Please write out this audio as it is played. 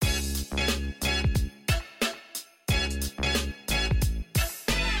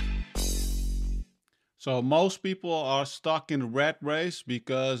So most people are stuck in a rat race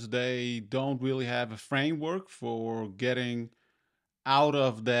because they don't really have a framework for getting out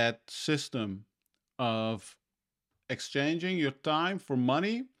of that system of exchanging your time for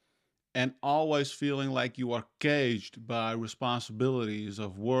money and always feeling like you are caged by responsibilities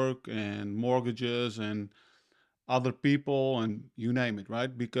of work and mortgages and other people and you name it,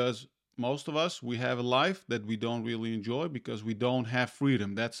 right? Because most of us, we have a life that we don't really enjoy because we don't have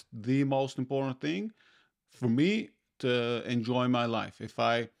freedom. That's the most important thing for me to enjoy my life. If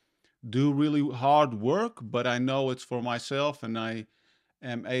I do really hard work, but I know it's for myself and I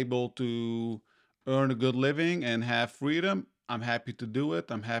am able to earn a good living and have freedom, I'm happy to do it.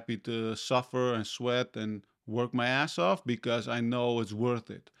 I'm happy to suffer and sweat and work my ass off because I know it's worth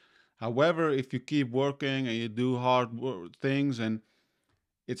it. However, if you keep working and you do things and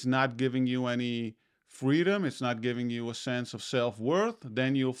it's not giving you any freedom, it's not giving you a sense of self worth,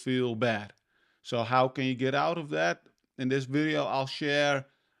 then you'll feel bad. So, how can you get out of that? In this video, I'll share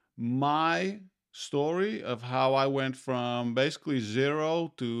my story of how I went from basically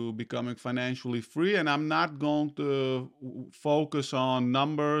zero to becoming financially free. And I'm not going to focus on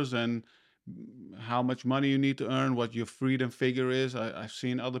numbers and how much money you need to earn, what your freedom figure is. I've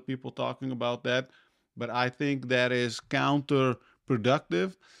seen other people talking about that, but I think that is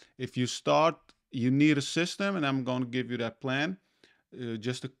counterproductive. If you start, you need a system, and I'm going to give you that plan.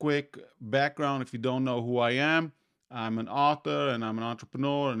 Just a quick background if you don't know who I am. I'm an author and I'm an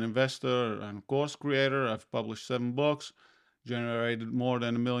entrepreneur, an investor, and a course creator. I've published 7 books, generated more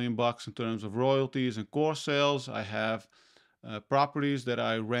than $1 million in terms of royalties and course sales. I have properties that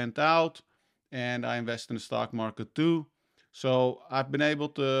I rent out, and I invest in the stock market too. So I've been able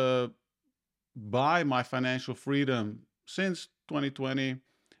to buy my financial freedom since 2020,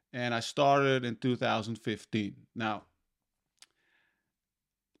 and I started in 2015. Now,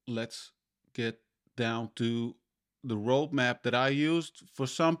 let's get down to the roadmap that I used. For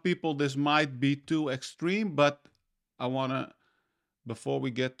some people, this might be too extreme, but I want to, before we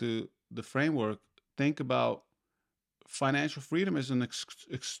get to the framework, think about financial freedom as an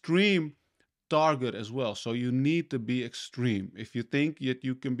extreme target as well. So you need to be extreme. If you think that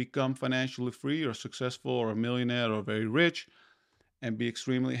you can become financially free or successful or a millionaire or very rich and be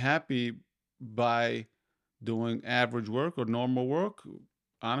extremely happy by doing average work or normal work,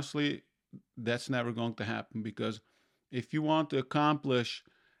 honestly, that's never going to happen because if you want to accomplish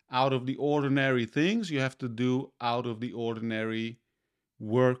out of the ordinary things, you have to do out of the ordinary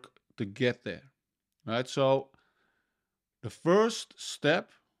work to get there. Right? So the first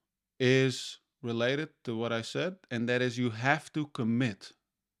step is related to what I said, and that is you have to commit.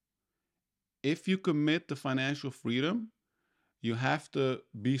 If you commit to financial freedom, you have to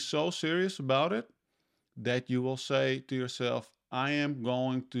be so serious about it that you will say to yourself, I am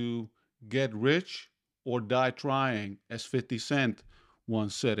going to get rich or die trying, as 50 Cent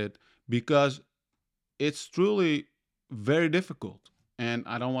once said it, because it's truly very difficult. And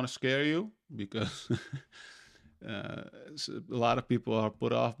I don't want to scare you because uh, a lot of people are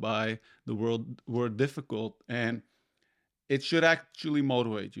put off by the word difficult. And it should actually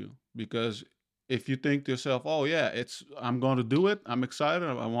motivate you because if you think to yourself, "Oh yeah, it's I'm going to do it. I'm excited.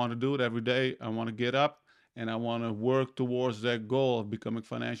 I want to do it every day. I want to get up and I want to work towards that goal of becoming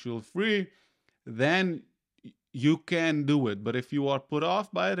financially free," then you can do it. But if you are put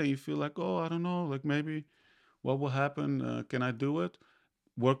off by it and you feel like, "Oh, I don't know, like maybe what will happen? Can I do it?"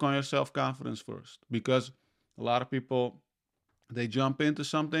 Work on your self-confidence first because a lot of people, they jump into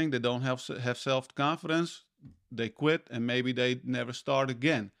something, they don't have self-confidence, they quit, and maybe they never start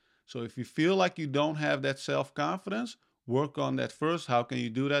again. So if you feel like you don't have that self-confidence, work on that first. How can you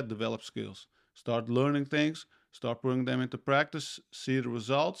do that? Develop skills, start learning things, start putting them into practice, see the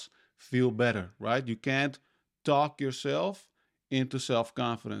results, feel better, right? You can't talk yourself into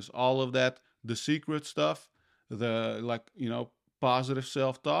self-confidence. All of that, the secret stuff, the like, positive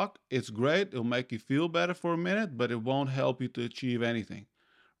self-talk, it's great. It'll make you feel better for a minute, but it won't help you to achieve anything,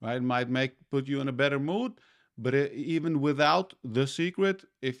 right? It might put you in a better mood, but even without the secret,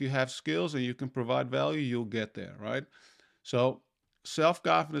 if you have skills and you can provide value, you'll get there, right? So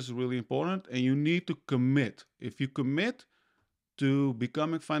self-confidence is really important, and you need to commit. If you commit to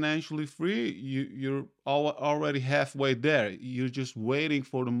becoming financially free, you're already halfway there. You're just waiting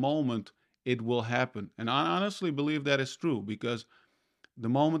for the moment it will happen. And I honestly believe that is true because the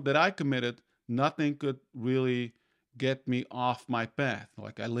moment that I committed, nothing could really get me off my path.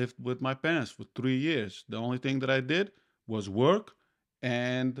 Like I lived with my parents for 3 years. The only thing that I did was work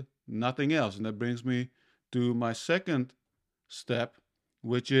and nothing else. And that brings me to my second step,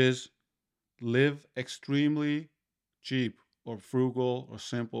 which is live extremely cheap or frugal or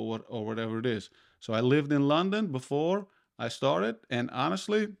simple or whatever it is. So I lived in London before I started, and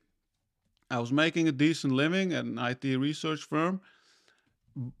honestly, I was making a decent living at an IT research firm,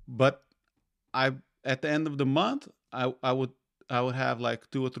 but I at the end of the month, I would have like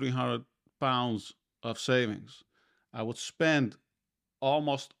 200 or 300 pounds of savings. I would spend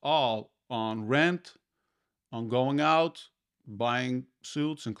almost all on rent, on going out, buying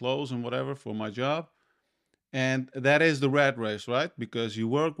suits and clothes and whatever for my job. And that is the rat race, right? Because you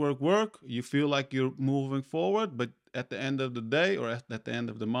work, work, work, you feel like you're moving forward, but at the end of the day or at the end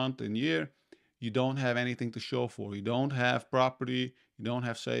of the month and year, you don't have anything to show for. You don't have property, you don't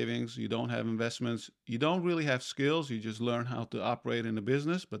have savings, you don't have investments, you don't really have skills. You just learn how to operate in a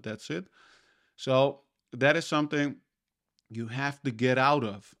business, but that's it. So that is something you have to get out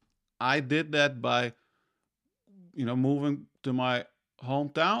of. I did that by, moving to my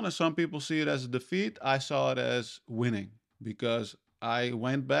hometown, and some people see it as a defeat. I saw it as winning because I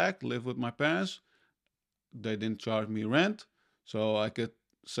went back, lived with my parents. They didn't charge me rent, so I could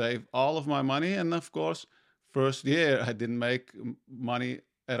save all of my money. And of course, first year I didn't make money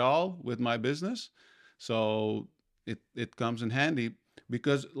at all with my business, so it comes in handy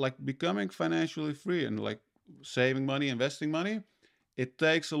because like becoming financially free and like saving money, investing money, it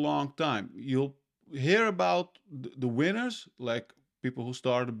takes a long time. You'll hear about the winners, like people who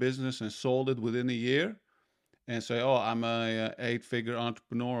started a business and sold it within a year and say, "Oh, I'm a eight-figure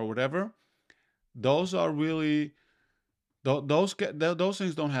entrepreneur or whatever." Those are really those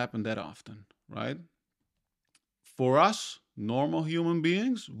things don't happen that often, right? For us, normal human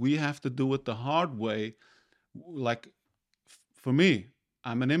beings, we have to do it the hard way. Like for me,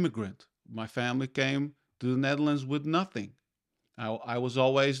 I'm an immigrant. My family came to the Netherlands with nothing. I was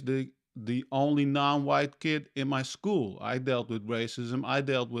always the only non-white kid in my school. I dealt with racism. I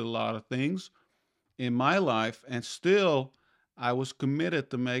dealt with a lot of things in my life, and still, I was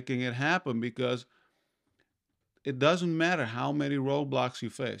committed to making it happen because it doesn't matter how many roadblocks you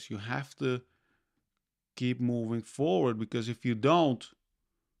face. You have to keep moving forward because if you don't,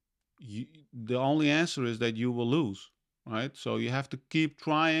 the only answer is that you will lose, right? So you have to keep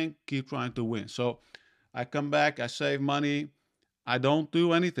trying to win. So I come back, I save money, I don't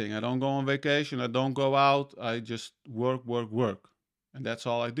do anything. I don't go on vacation. I don't go out. I just work, work, work. And that's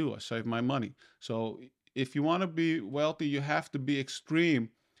all I do. I save my money. So if you want to be wealthy, you have to be extreme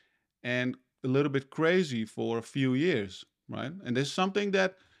and a little bit crazy for a few years, right? And there's something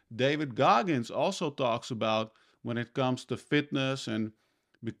that David Goggins also talks about when it comes to fitness and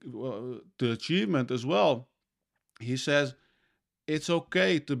to achievement as well. He says it's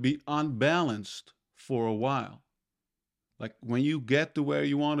okay to be unbalanced for a while. Like when you get to where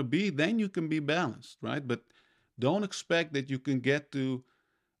you want to be, then you can be balanced, right? But don't expect that you can get to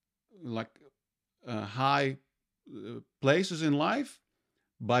like high places in life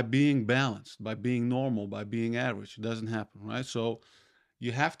by being balanced, by being normal, by being average. It doesn't happen, right? So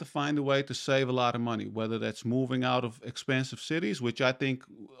you have to find a way to save a lot of money, whether that's moving out of expensive cities, which I think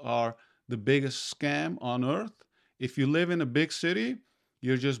are the biggest scam on earth. If you live in a big city,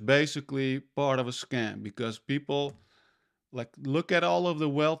 you're just basically part of a scam because people like look at all of the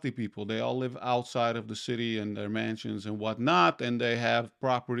wealthy people. They all live outside of the city and their mansions and whatnot, and they have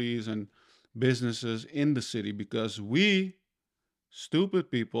properties and businesses in the city because we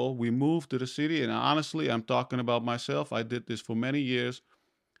stupid people, we moved to the city. And honestly, I'm talking about myself. I did this for many years.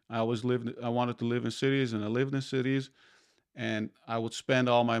 I wanted to live in cities and I lived in cities and I would spend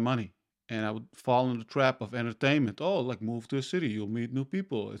all my money and I would fall in the trap of entertainment. Oh, like move to a city, you'll meet new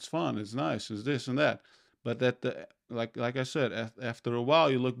people. It's fun, it's nice, it's this and that. But like I said, after a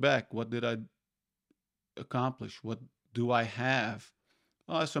while, you look back. What did I accomplish? What do I have?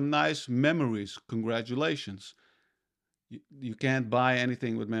 Oh, some nice memories. Congratulations. You can't buy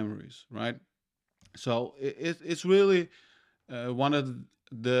anything with memories, right? So it's really one of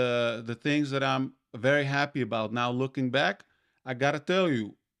the things that I'm very happy about now looking back. I gotta tell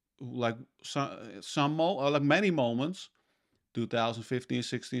you, like like many moments, 2015,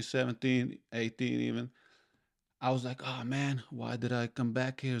 16, 17, 18 even, I was like, oh man, why did I come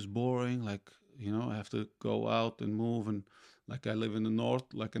back here? It's boring. Like, I have to go out and move. And like, I live in the north,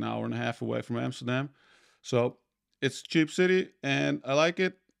 like an hour and a half away from Amsterdam. So it's a cheap city and I like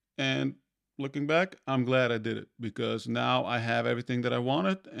it. And looking back, I'm glad I did it because now I have everything that I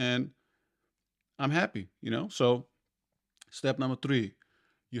wanted and I'm happy. So, step number three,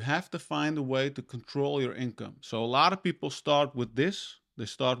 you have to find a way to control your income. So, a lot of people start with this. They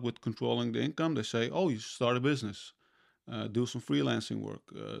start with controlling the income. They say, oh, you should start a business, do some freelancing work,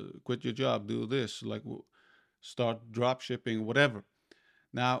 quit your job, do this, like start drop shipping, whatever.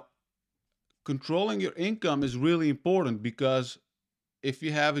 Now, controlling your income is really important because if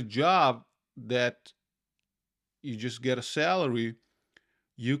you have a job that you just get a salary,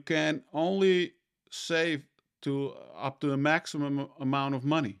 you can only save to up to a maximum amount of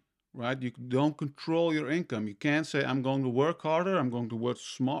money, right? You don't control your income. You can't say, I'm going to work harder, I'm going to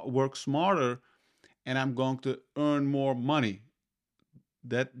work smarter, and I'm going to earn more money.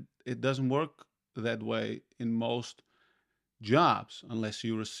 That it doesn't work that way in most jobs unless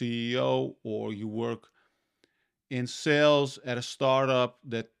you're a CEO or you work in sales at a startup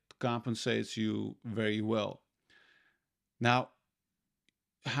that compensates you very well. Now,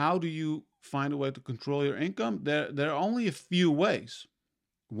 how do you find a way to control your income? There are only a few ways.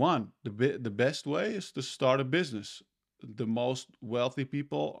 One, the best way is to start a business. The most wealthy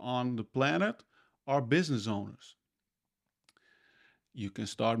people on the planet are business owners. You can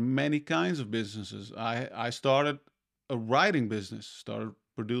start many kinds of businesses. I started a writing business, started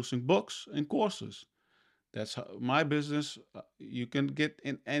producing books and courses. That's how, my business. You can get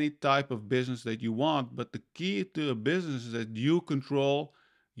in any type of business that you want, but the key to a business is that you control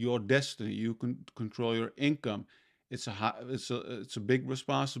your destiny. You can control your income. It's a big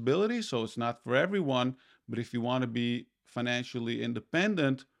responsibility, so it's not for everyone. But if you want to be financially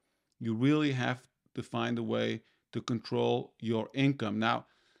independent, you really have to find a way to control your income. Now,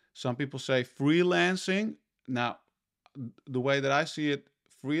 some people say freelancing. Now, the way that I see it,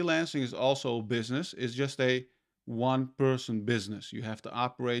 freelancing is also a business. It's just a one person business. You have to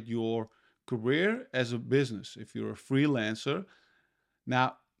operate your career as a business if you're a freelancer.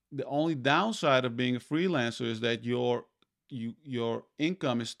 Now, the only downside of being a freelancer is that your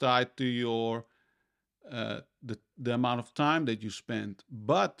income is tied to your the amount of time that you spend.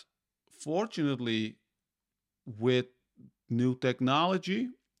 But fortunately, with new technology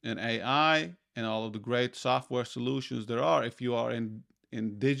and AI and all of the great software solutions there are, if you are in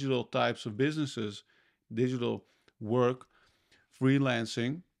digital types of businesses, digital work,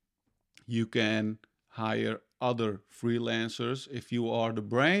 freelancing, you can hire other freelancers. If you are the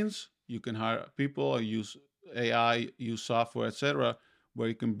brains, you can hire people or use AI, use software, etc., where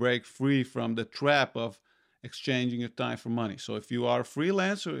you can break free from the trap of exchanging your time for money. So if you are a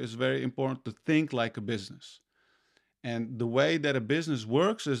freelancer, it's very important to think like a business. And the way that a business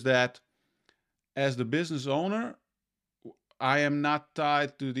works is that as the business owner, I am not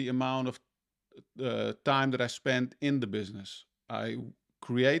tied to the amount of time that I spend in the business. I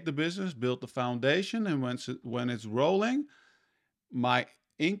create the business, build the foundation, and when it's rolling, my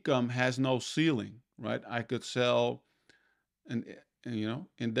income has no ceiling, right? I could sell, and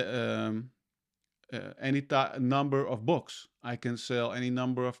in the any number of books. I can sell any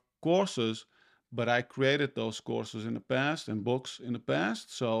number of courses, but I created those courses in the past and books in the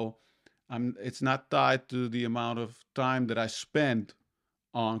past, so it's not tied to the amount of time that I spend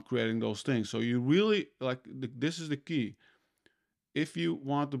on creating those things. So you really this is the key. If you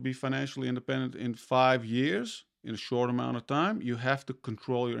want to be financially independent in 5 years, in a short amount of time, you have to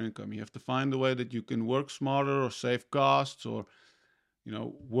control your income. You have to find a way that you can work smarter or save costs or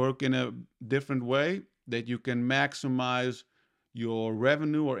work in a different way that you can maximize your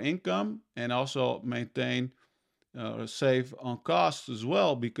revenue or income and also maintain save on costs as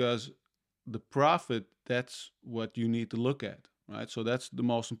well, because the profit, that's what you need to look at, right? So that's the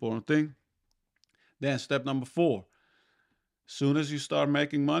most important thing. Then step number 4, soon as you start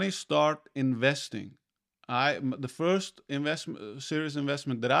making money, start investing. The first serious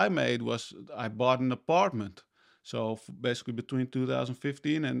investment that I made was I bought an apartment. So basically between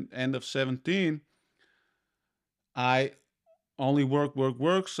 2015 and end of 17, I only work,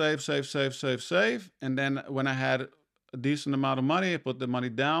 save. And then when I had a decent amount of money, I put the money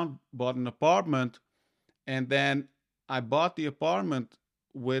down, bought an apartment. And then I bought the apartment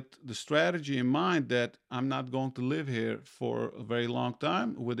with the strategy in mind that I'm not going to live here for a very long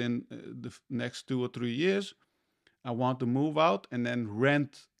time. Within the next 2 or 3 years, I want to move out and then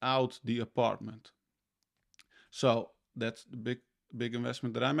rent out the apartment. So that's the big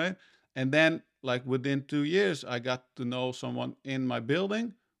investment that I made. And then, like within 2 years, I got to know someone in my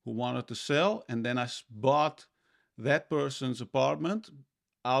building who wanted to sell, and then I bought that person's apartment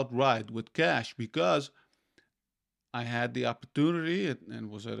outright with cash because I had the opportunity and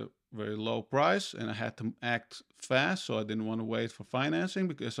was at a very low price, and I had to act fast, so I didn't want to wait for financing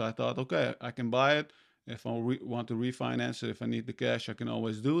because I thought, okay, I can buy it. If I want to refinance it, if I need the cash, I can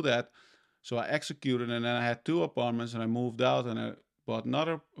always do that. So I executed, and then I had 2 apartments, and I moved out, and I bought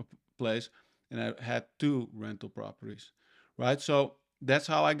another place, and I had 2 rental properties, right? So that's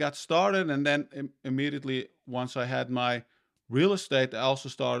how I got started, and then immediately once I had my real estate, I also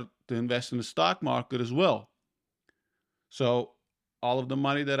started to invest in the stock market as well. So all of the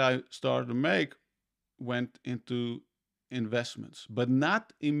money that I started to make went into investments, but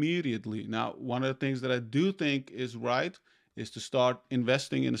not immediately. Now, one of the things that I do think is right is to start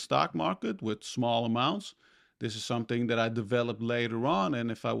investing in the stock market with small amounts. This is something that I developed later on, and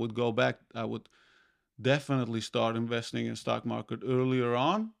if I would go back, I would definitely start investing in stock market earlier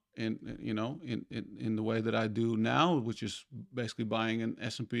on, in the way that I do now, which is basically buying an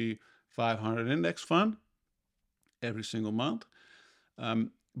S&P 500 index fund every single month.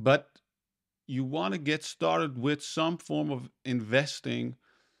 But you want to get started with some form of investing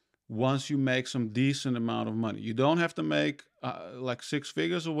once you make some decent amount of money. You don't have to make like six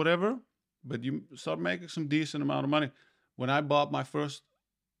figures or whatever, but you start making some decent amount of money. When I bought my first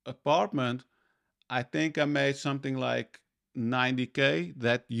apartment, I think I made something like 90K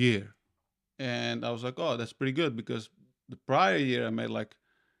that year. And I was like, oh, that's pretty good, because the prior year I made like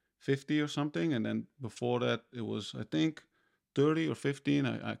 50 or something. And then before that, it was, I think, 30 or 15.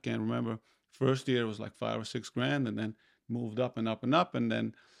 I can't remember. First year was like 5 or 6 grand, and then moved up and up and up. And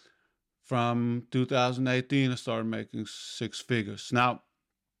then from 2018, I started making six figures. Now,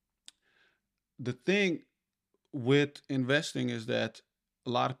 the thing with investing is that a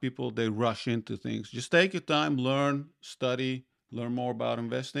lot of people, they rush into things. Just take your time, learn, study, learn more about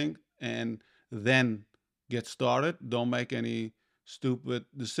investing, and then get started. Don't make any stupid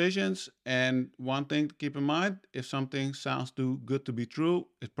decisions. And one thing to keep in mind, if something sounds too good to be true,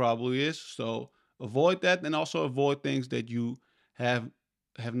 it probably is. So avoid that, and also avoid things that you have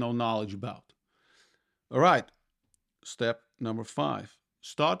have no knowledge about. All right, step number 5.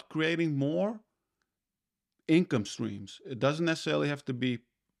 Start creating more income streams. It doesn't necessarily have to be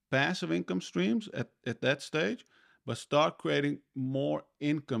passive income streams at that stage, but start creating more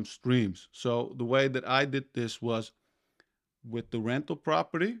income streams. So the way that I did this was with the rental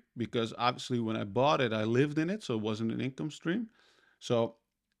property, because obviously when I bought it, I lived in it, so it wasn't an income stream. So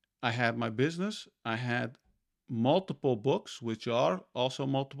I had my business, I had multiple books, which are also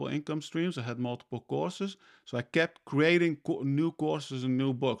multiple income streams. I had multiple courses. So I kept creating new courses and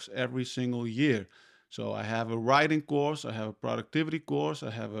new books every single year. So I have a writing course, I have a productivity course,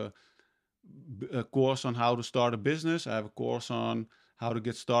 I have a course on how to start a business, I have a course on how to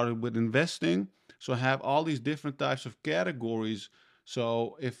get started with investing. So I have all these different types of categories.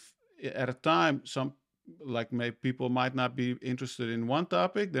 So if at a time, some like maybe people might not be interested in one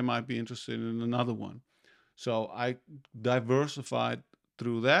topic, they might be interested in another one. So I diversified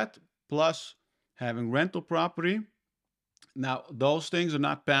through that, plus having rental property. Now, those things are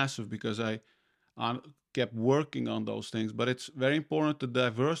not passive because I on, kept working on those things, but it's very important to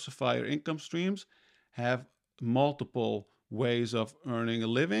diversify your income streams, have multiple ways of earning a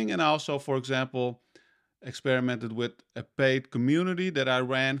living. And also, for example, experimented with a paid community that I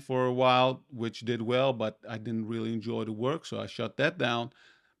ran for a while, which did well, but I didn't really enjoy the work, so I shut that down.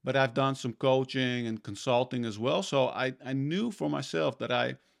 But I've done some coaching and consulting as well. So I knew for myself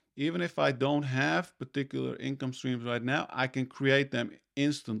that even if I don't have particular income streams right now, I can create them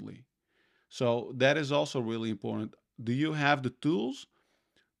instantly. So that is also really important. Do you have the tools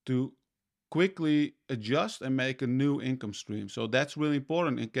to quickly adjust and make a new income stream? So that's really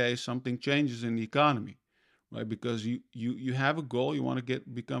important in case something changes in the economy, right? Because you have a goal, you want to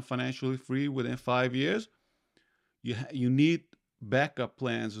become financially free within 5 years. You need backup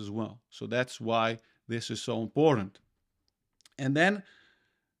plans as well. So that's why this is so important. And then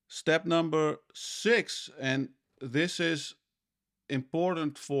step number 6, and this is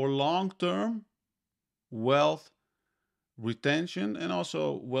important for long term wealth retention and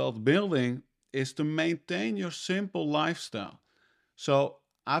also wealth building, is to maintain your simple lifestyle. So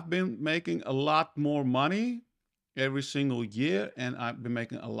I've been making a lot more money every single year, and I've been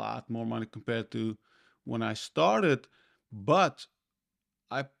making a lot more money compared to when I started, but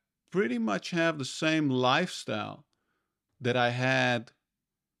I pretty much have the same lifestyle that I had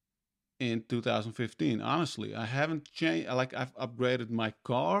in 2015. Honestly, I haven't changed. Like, I've upgraded my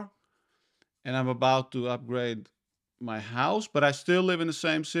car, and I'm about to upgrade my house, but I still live in the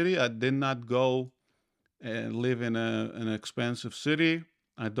same city. I did not go and live in an expensive city.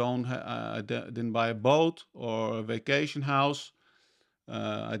 Didn't buy a boat or a vacation house.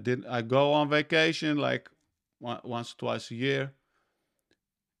 I go on vacation like once or twice a year.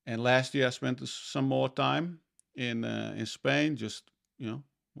 And last year I spent some more time in Spain. Just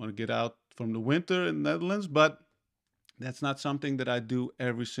want to get out from the winter in the Netherlands, but that's not something that I do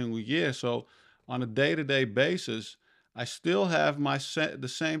every single year. So on a day-to-day basis, I still have the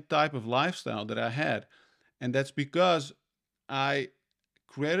same type of lifestyle that I had, and that's because I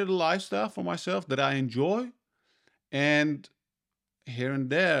created a lifestyle for myself that I enjoy, and here and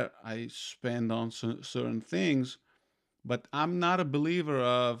there I spend on certain things, but I'm not a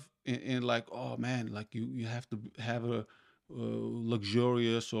believer in like, oh man, like you have to have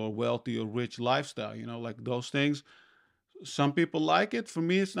luxurious or wealthy or rich lifestyle. You know, like those things. Some people like it. For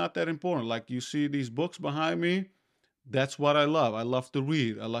me, it's not that important. Like you see these books behind me. That's what I love. I love to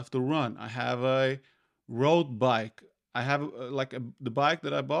read. I love to run. I have a road bike. I have the bike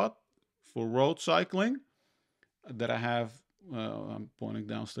that I bought for road cycling that I have. I'm pointing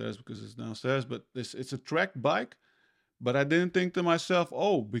downstairs because it's downstairs, but it's a track bike. But I didn't think to myself,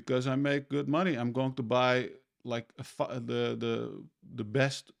 oh, because I make good money, I'm going to buy like the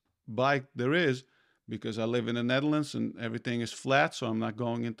best bike there is because I live in the Netherlands and everything is flat, so I'm not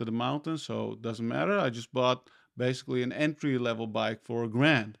going into the mountains, so it doesn't matter. I just bought basically an entry level bike for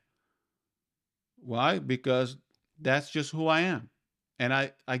 $1,000. Why? Because that's just who I am. And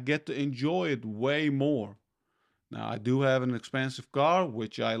I get to enjoy it way more. Now, I do have an expensive car,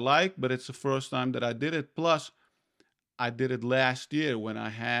 which I like, but it's the first time that I did it. Plus, I did it last year when I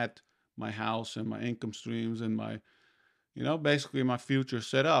had my house and my income streams and my, basically my future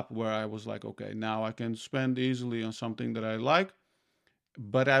set up where I was like, okay, now I can spend easily on something that I like,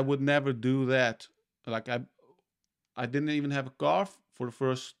 but I would never do that. Like I didn't even have a car for the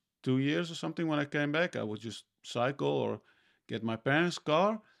first 2 years or something when I came back. I would just cycle or get my parents'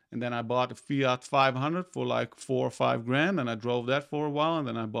 car. And then I bought a Fiat 500 for like 4 or 5 grand, and I drove that for a while. And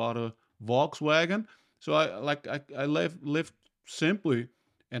then I bought a Volkswagen. So I lived simply,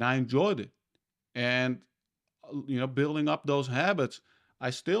 and I enjoyed it. And building up those habits,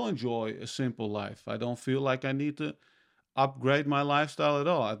 I still enjoy a simple life. I don't feel like I need to upgrade my lifestyle at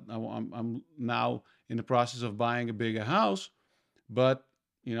all. I'm now in the process of buying a bigger house, but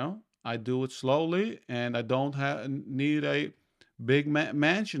I do it slowly, and I don't need a big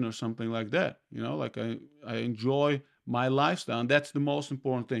mansion or something like that. Like I enjoy my lifestyle, and that's the most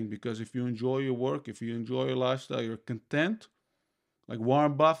important thing. Because if you enjoy your work, if you enjoy your lifestyle, you're content. Like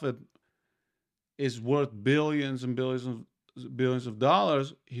Warren Buffett is worth billions and billions of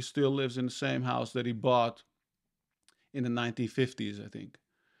dollars. He still lives in the same house that he bought in the 1950s, I think.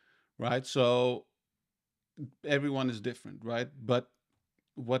 Right? So everyone is different, right? But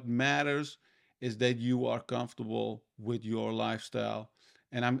what matters is that you are comfortable with your lifestyle.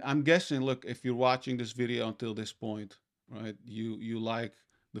 And I'm guessing, look, if you're watching this video until this point, right, you like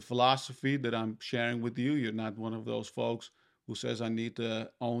the philosophy that I'm sharing with you. You're not one of those folks who says I need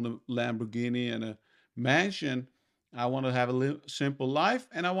to own a Lamborghini and a mansion. I want to have a simple life,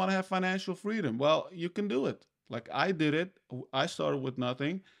 and I want to have financial freedom. Well, you can do it. Like I did it. I started with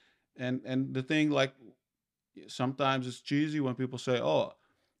nothing. And the thing, like, sometimes it's cheesy when people say, "Oh,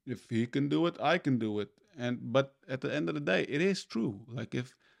 if he can do it, I can do it." And but at the end of the day, it is true. Like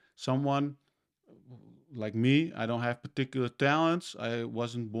if someone like me, I don't have particular talents. I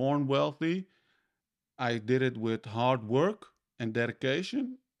wasn't born wealthy. I did it with hard work and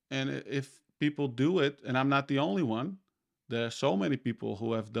dedication. And if people do it, and I'm not the only one, there are so many people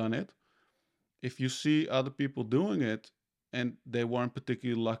who have done it. If you see other people doing it and they weren't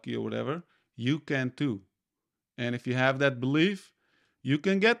particularly lucky or whatever, you can too. And if you have that belief, you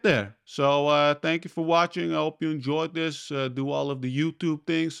can get there. So thank you for watching. I hope you enjoyed this. Do all of the YouTube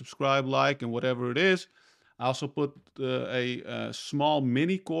things, subscribe, like, and whatever it is. I also put a small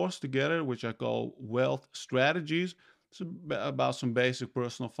mini course together, which I call Wealth Strategies. It's about some basic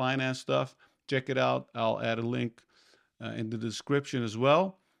personal finance stuff. Check it out. I'll add a link in the description as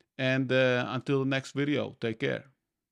well. And until the next video, take care.